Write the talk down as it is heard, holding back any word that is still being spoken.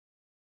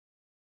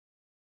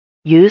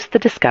Use the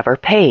Discover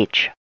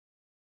page.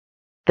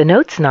 The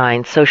Notes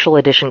 9 Social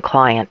Edition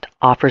client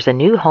offers a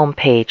new home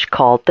page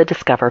called the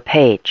Discover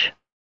page.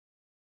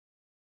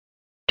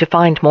 To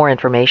find more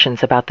information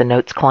about the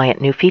Notes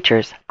client new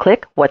features,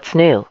 click What's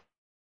New.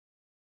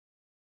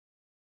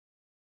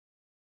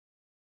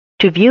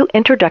 To view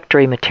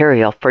introductory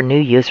material for new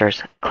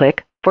users,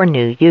 click for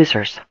New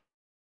Users.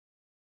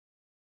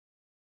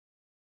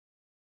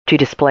 To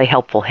display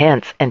helpful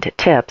hints and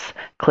tips,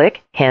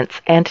 click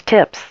Hints and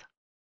Tips.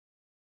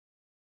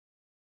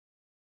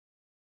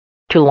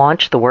 To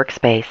launch the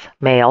Workspace,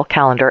 Mail,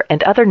 Calendar,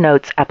 and other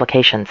Notes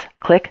applications,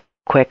 click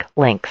Quick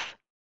Links.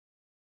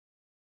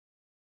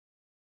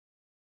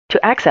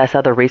 To access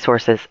other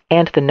resources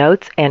and the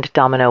Notes and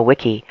Domino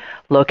Wiki,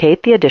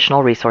 locate the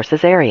Additional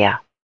Resources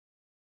area.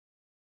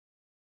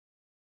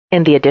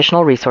 In the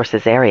Additional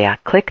Resources area,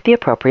 click the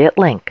appropriate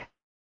link.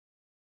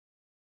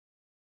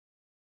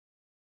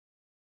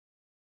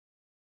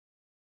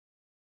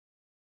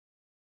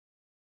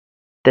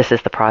 This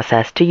is the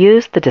process to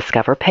use the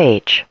Discover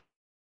page.